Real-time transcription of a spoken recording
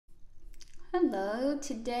Hello,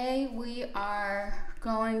 today we are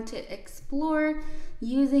going to explore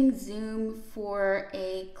using Zoom for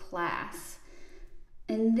a class.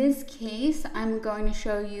 In this case, I'm going to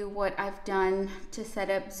show you what I've done to set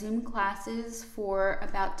up Zoom classes for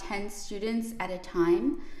about 10 students at a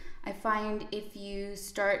time. I find if you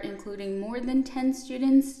start including more than 10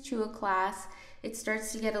 students to a class, it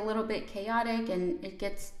starts to get a little bit chaotic and it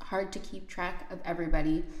gets hard to keep track of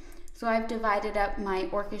everybody. So I've divided up my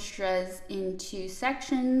orchestras into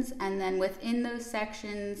sections, and then within those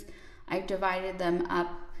sections, I've divided them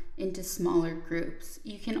up into smaller groups.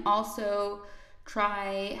 You can also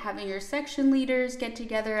try having your section leaders get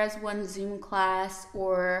together as one Zoom class,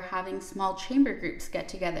 or having small chamber groups get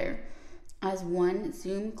together as one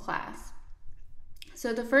Zoom class.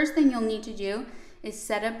 So the first thing you'll need to do is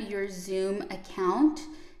set up your Zoom account.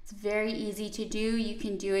 It's very easy to do. You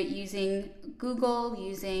can do it using Google,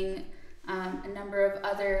 using a number of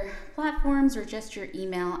other platforms, or just your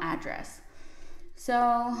email address.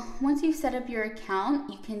 So once you've set up your account,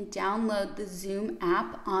 you can download the Zoom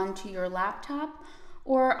app onto your laptop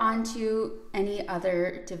or onto any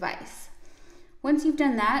other device. Once you've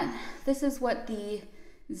done that, this is what the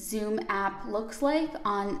Zoom app looks like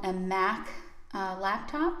on a Mac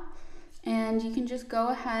laptop. And you can just go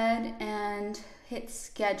ahead and hit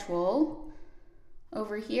schedule.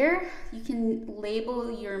 Over here, you can label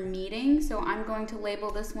your meeting. So I'm going to label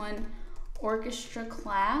this one Orchestra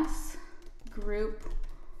Class Group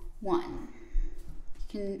 1. You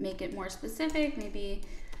can make it more specific, maybe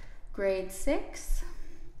grade 6.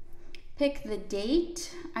 Pick the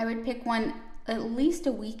date. I would pick one at least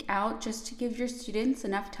a week out just to give your students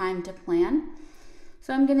enough time to plan.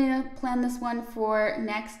 So I'm going to plan this one for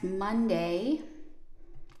next Monday,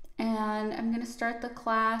 and I'm going to start the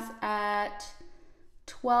class at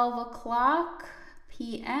 12 o'clock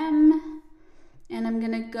p.m. and I'm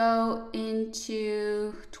going to go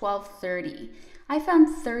into 12:30. I found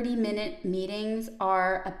 30-minute meetings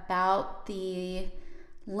are about the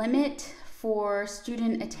limit for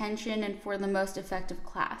student attention and for the most effective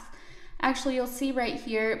class. Actually, you'll see right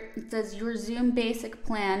here, it says your Zoom basic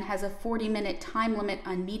plan has a 40-minute time limit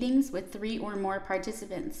on meetings with 3 or more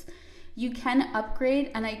participants. You can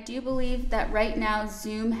upgrade, and I do believe that right now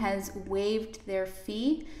Zoom has waived their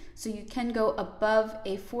fee, so you can go above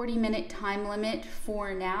a 40-minute time limit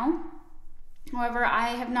for now. However, I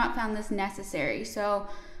have not found this necessary, so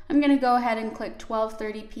I'm going to go ahead and click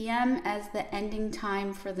 12:30 p.m. as the ending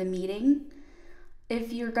time for the meeting.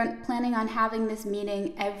 If you're planning on having this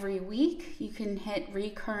meeting every week, you can hit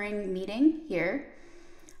recurring meeting here.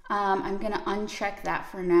 I'm going to uncheck that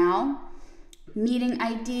for now. Meeting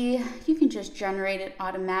ID, you can just generate it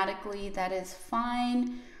automatically. That is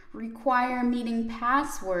fine. Require meeting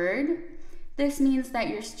password. This means that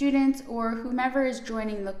your students or whomever is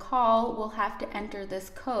joining the call will have to enter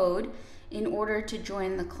this code in order to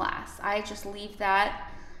join the class. I just leave that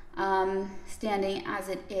standing as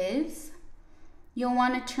it is. You'll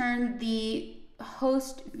want to turn the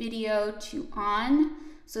host video to on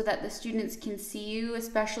so that the students can see you,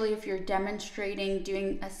 especially if you're demonstrating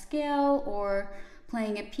doing a scale or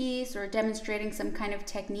playing a piece or demonstrating some kind of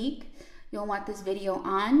technique. You'll want this video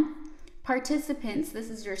on. Participants, this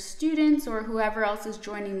is your students or whoever else is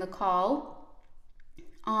joining the call.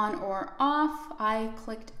 On or off, I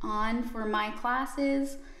clicked on for my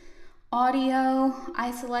classes. Audio,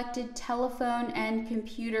 I selected telephone and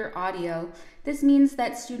computer audio. This means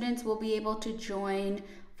that students will be able to join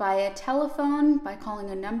via telephone by calling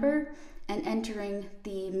a number and entering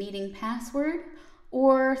the meeting password,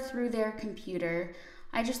 or through their computer.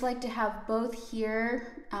 I just like to have both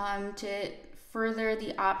here to further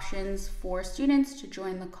the options for students to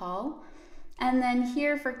join the call. And then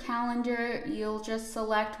here for calendar, you'll just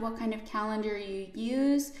select what kind of calendar you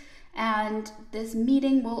use, and this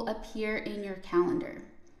meeting will appear in your calendar.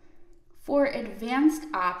 For advanced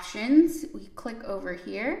options, we click over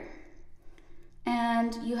here,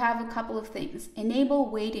 and you have a couple of things. Enable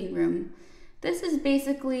waiting room. This is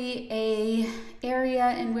basically an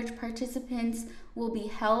area in which participants will be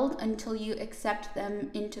held until you accept them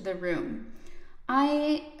into the room.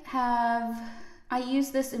 I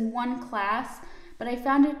used this in one class, but I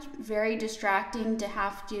found it very distracting to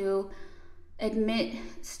have to admit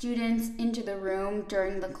students into the room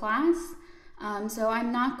during the class. So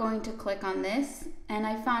I'm not going to click on this, and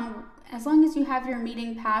I found as long as you have your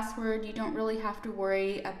meeting password, you don't really have to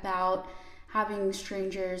worry about having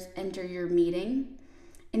strangers enter your meeting.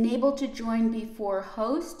 Enable to join before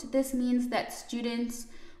host. This means that students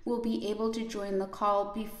will be able to join the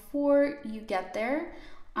call before you get there.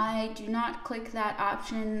 I do not click that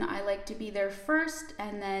option. I like to be there first,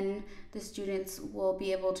 and then the students will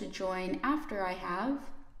be able to join after I have.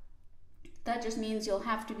 That just means you'll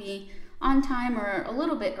have to be on time or a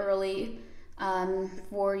little bit early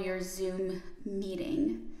for your Zoom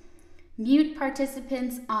meeting. Mute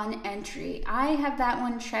participants on entry. I have that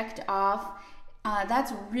one checked off.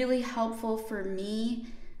 That's really helpful for me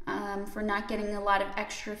for not getting a lot of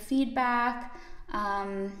extra feedback,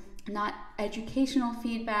 not educational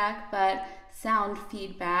feedback, but sound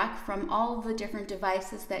feedback from all of the different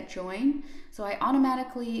devices that join. So I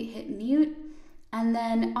automatically hit mute and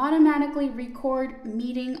then automatically record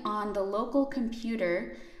meeting on the local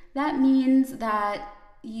computer. That means that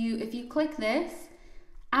if you click this,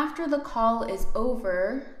 after the call is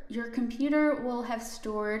over, your computer will have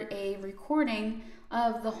stored a recording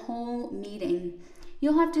of the whole meeting.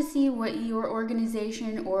 You'll have to see what your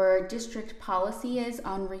organization or district policy is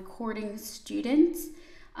on recording students.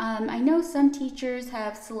 I know some teachers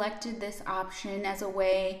have selected this option as a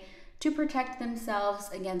way to protect themselves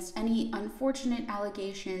against any unfortunate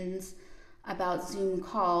allegations about Zoom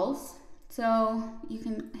calls. So you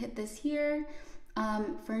can hit this here.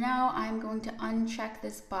 For now, I'm going to uncheck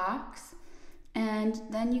this box, and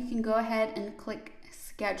then you can go ahead and click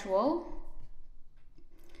schedule.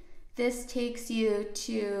 This takes you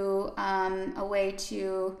to a way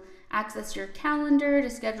to access your calendar to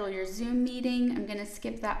schedule your Zoom meeting. I'm going to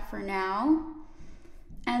skip that for now.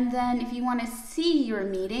 And then if you want to see your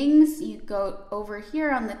meetings, you go over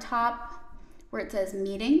here on the top where it says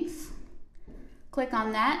meetings. Click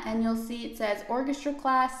on that and you'll see it says Orchestra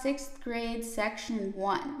Class 6th Grade Section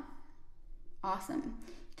 1. Awesome.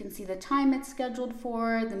 You can see the time it's scheduled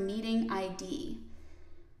for, the meeting ID.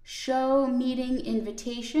 Show meeting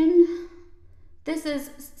invitation. This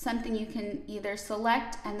is something you can either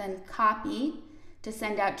select and then copy to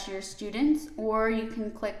send out to your students, or you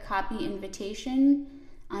can click copy invitation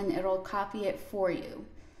and it'll copy it for you.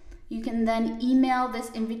 You can then email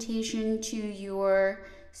this invitation to your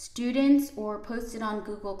students or post it on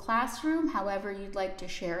Google Classroom, however you'd like to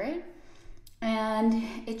share it. And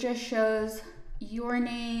it just shows your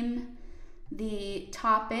name, the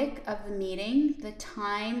topic of the meeting, the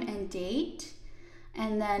time and date,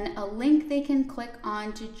 and then a link they can click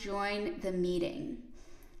on to join the meeting.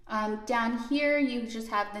 Down here, you just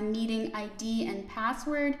have the meeting ID and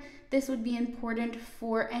password. This would be important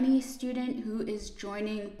for any student who is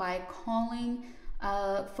joining by calling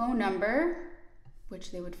a phone number,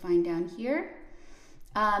 which they would find down here,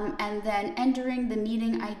 and then entering the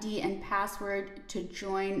meeting ID and password to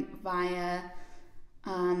join via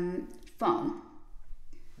phone.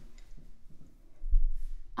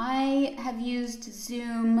 I have used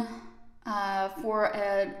Zoom for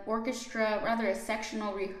a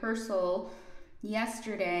sectional rehearsal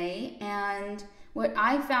yesterday, and what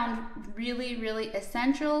I found really, really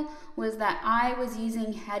essential was that I was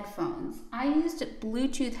using headphones. I used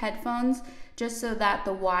Bluetooth headphones just so that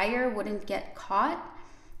the wire wouldn't get caught.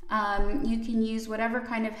 You can use whatever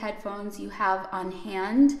kind of headphones you have on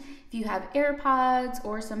hand. If you have AirPods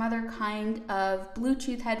or some other kind of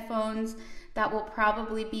Bluetooth headphones, that will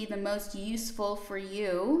probably be the most useful for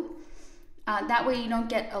you. That way you don't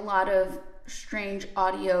get a lot of strange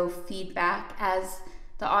audio feedback as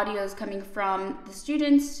the audio is coming from the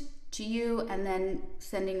students to you and then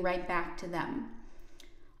sending right back to them.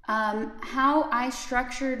 How I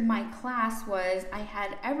structured my class was I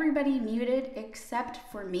had everybody muted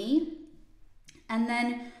except for me, and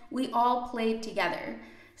then we all played together.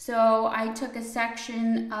 So I took a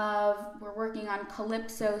section we're working on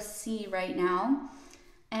Calypso C right now,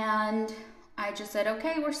 and I just said,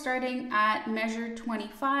 okay, we're starting at measure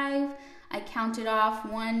 25. I counted off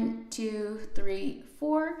 1, 2, 3,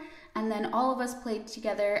 4, and then all of us played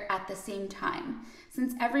together at the same time.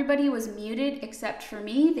 Since everybody was muted except for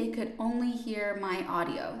me, they could only hear my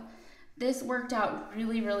audio. This worked out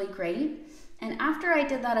really, really great. And after I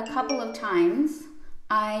did that a couple of times,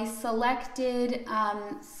 I selected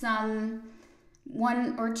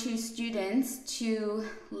one or two students to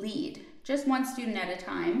lead, just one student at a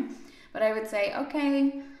time. But I would say,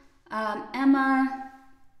 okay, Emma,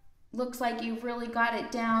 looks like you've really got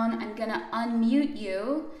it down. I'm gonna unmute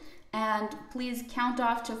you, and please count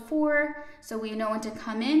off to 4 so we know when to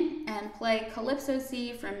come in and play Calypso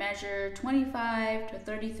C from measure 25 to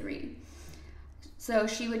 33. So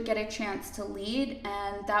she would get a chance to lead,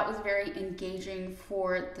 and that was very engaging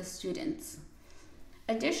for the students.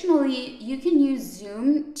 Additionally, you can use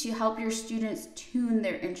Zoom to help your students tune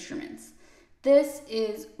their instruments. This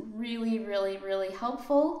is really, really, really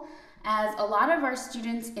helpful, as a lot of our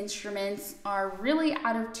students' instruments are really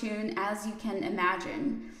out of tune, as you can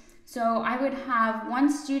imagine. So I would have one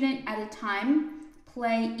student at a time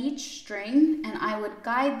play each string, and I would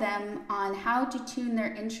guide them on how to tune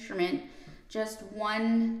their instrument, just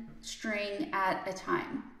one string at a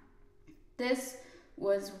time. This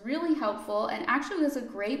was really helpful and actually was a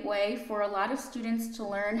great way for a lot of students to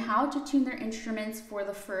learn how to tune their instruments for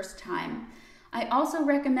the first time. I also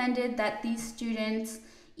recommended that these students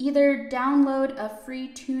either download a free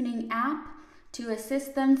tuning app to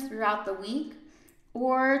assist them throughout the week,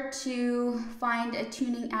 or to find a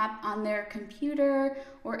tuning app on their computer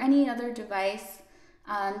or any other device,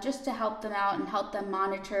 just to help them out and help them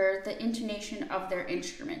monitor the intonation of their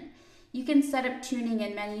instrument. You can set up tuning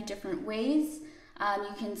in many different ways.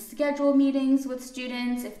 You can schedule meetings with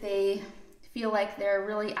students if they feel like they're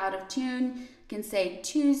really out of tune. You can say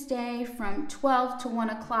Tuesday from 12 to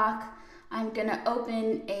 1 o'clock, I'm gonna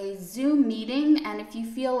open a Zoom meeting, and if you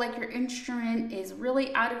feel like your instrument is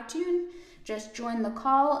really out of tune, just join the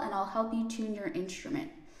call and I'll help you tune your instrument.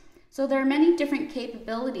 So there are many different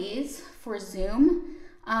capabilities for Zoom.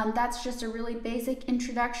 That's just a really basic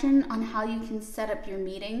introduction on how you can set up your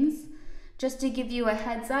meetings. Just to give you a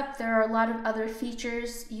heads up, there are a lot of other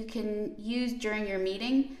features you can use during your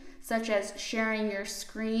meeting, such as sharing your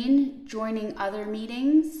screen, joining other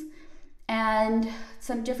meetings, and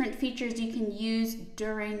some different features you can use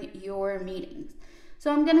during your meetings.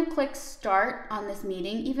 So I'm going to click start on this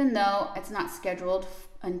meeting, even though it's not scheduled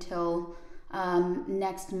until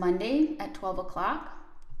next Monday at 12 o'clock.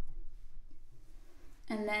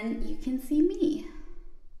 And then you can see me.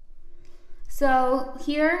 So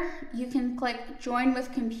here you can click join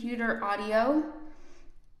with computer audio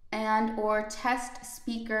and or test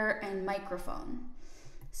speaker and microphone.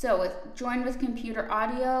 So with join with computer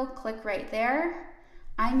audio, click right there.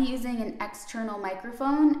 I'm using an external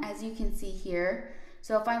microphone, as you can see here.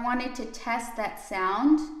 So if I wanted to test that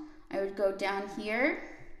sound, I would go down here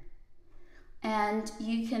and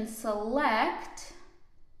you can select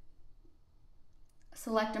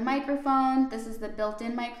a microphone. This is the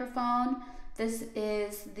built-in microphone. This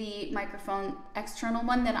is the microphone external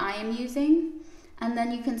one that I am using. And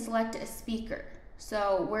then you can select a speaker.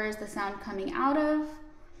 So where is the sound coming out of?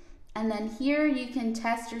 And then here you can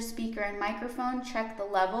test your speaker and microphone, check the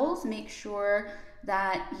levels, make sure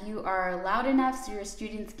that you are loud enough so your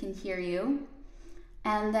students can hear you.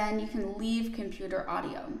 And then you can leave computer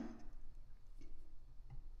audio.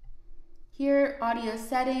 Here, audio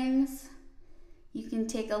settings. You can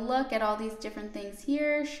take a look at all these different things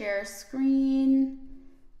here. Share screen,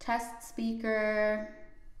 test speaker.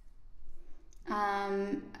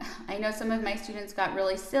 I know some of my students got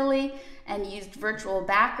really silly and used virtual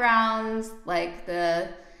backgrounds like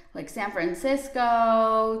San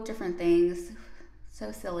Francisco, different things.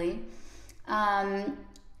 So silly.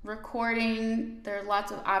 Recording, there are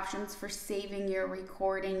lots of options for saving your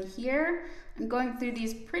recording here. I'm going through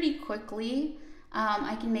these pretty quickly.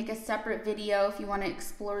 I can make a separate video if you want to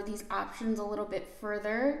explore these options a little bit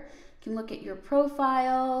further. You can look at your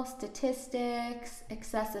profile, statistics,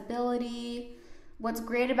 accessibility. What's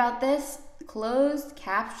great about this? Closed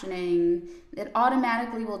captioning. It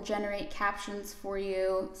automatically will generate captions for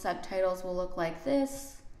you. Subtitles will look like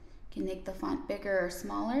this. You can make the font bigger or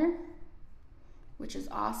smaller, which is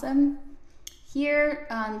awesome. Here,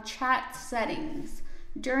 chat settings.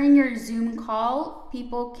 During your Zoom call,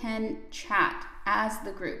 people can chat as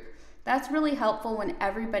the group. That's really helpful when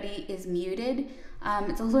everybody is muted.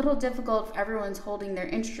 It's a little difficult if everyone's holding their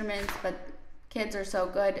instruments, but kids are so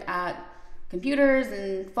good at computers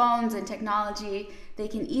and phones and technology, they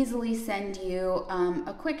can easily send you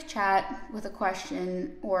a quick chat with a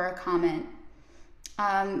question or a comment.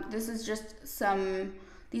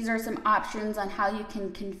 These are some options on how you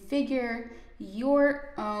can configure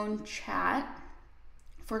your own chat.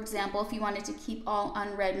 For example, if you wanted to keep all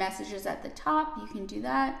unread messages at the top, you can do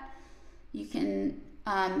that. You can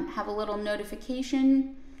have a little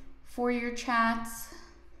notification for your chats.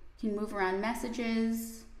 You can move around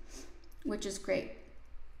messages, which is great.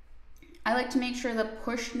 I like to make sure the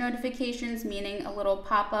push notifications, meaning a little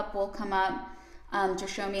pop-up will come up to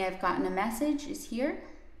show me I've gotten a message, is here.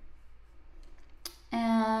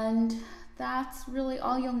 And that's really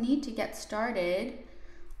all you'll need to get started.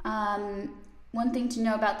 One thing to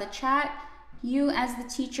know about the chat, you as the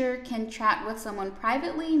teacher can chat with someone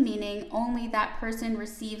privately, meaning only that person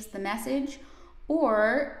receives the message,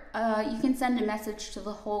 or you can send a message to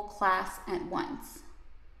the whole class at once.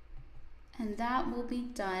 And that will be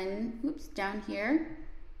done, down here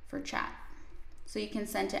for chat. So you can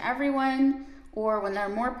send to everyone, or when there are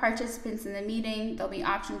more participants in the meeting, there'll be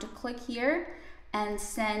option to click here and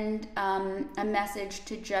send a message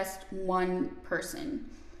to just one person.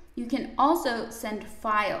 You can also send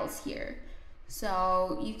files here.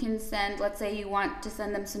 So you can send, let's say you want to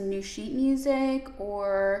send them some new sheet music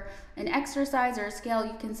or an exercise or a scale,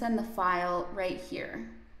 you can send the file right here.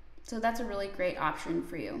 So that's a really great option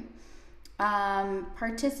for you.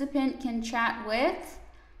 Participant can chat with.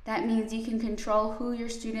 That means you can control who your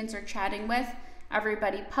students are chatting with.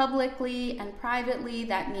 Everybody publicly and privately.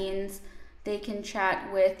 That means they can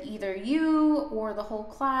chat with either you or the whole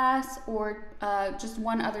class or just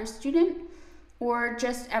one other student, or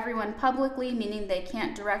just everyone publicly, meaning they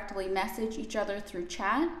can't directly message each other through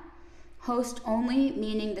chat. Host only,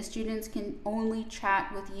 meaning the students can only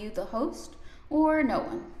chat with you, the host, or no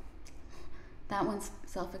one. That one's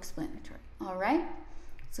self-explanatory. All right,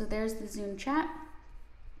 so there's the Zoom chat.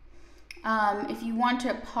 If you want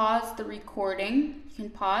to pause the recording, you can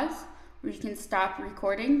pause, or you can stop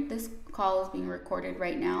recording. This call is being recorded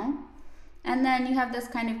right now. And then you have this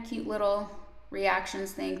kind of cute little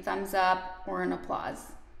reactions thing, thumbs up or an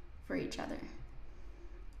applause for each other.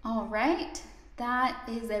 All right, that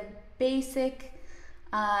is a basic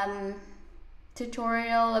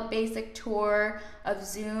tutorial, a basic tour of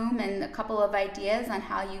Zoom, and a couple of ideas on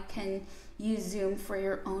how you can use Zoom for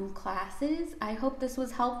your own classes. I hope this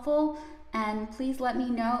was helpful, and please let me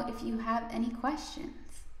know if you have any questions.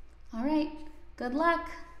 All right, good luck.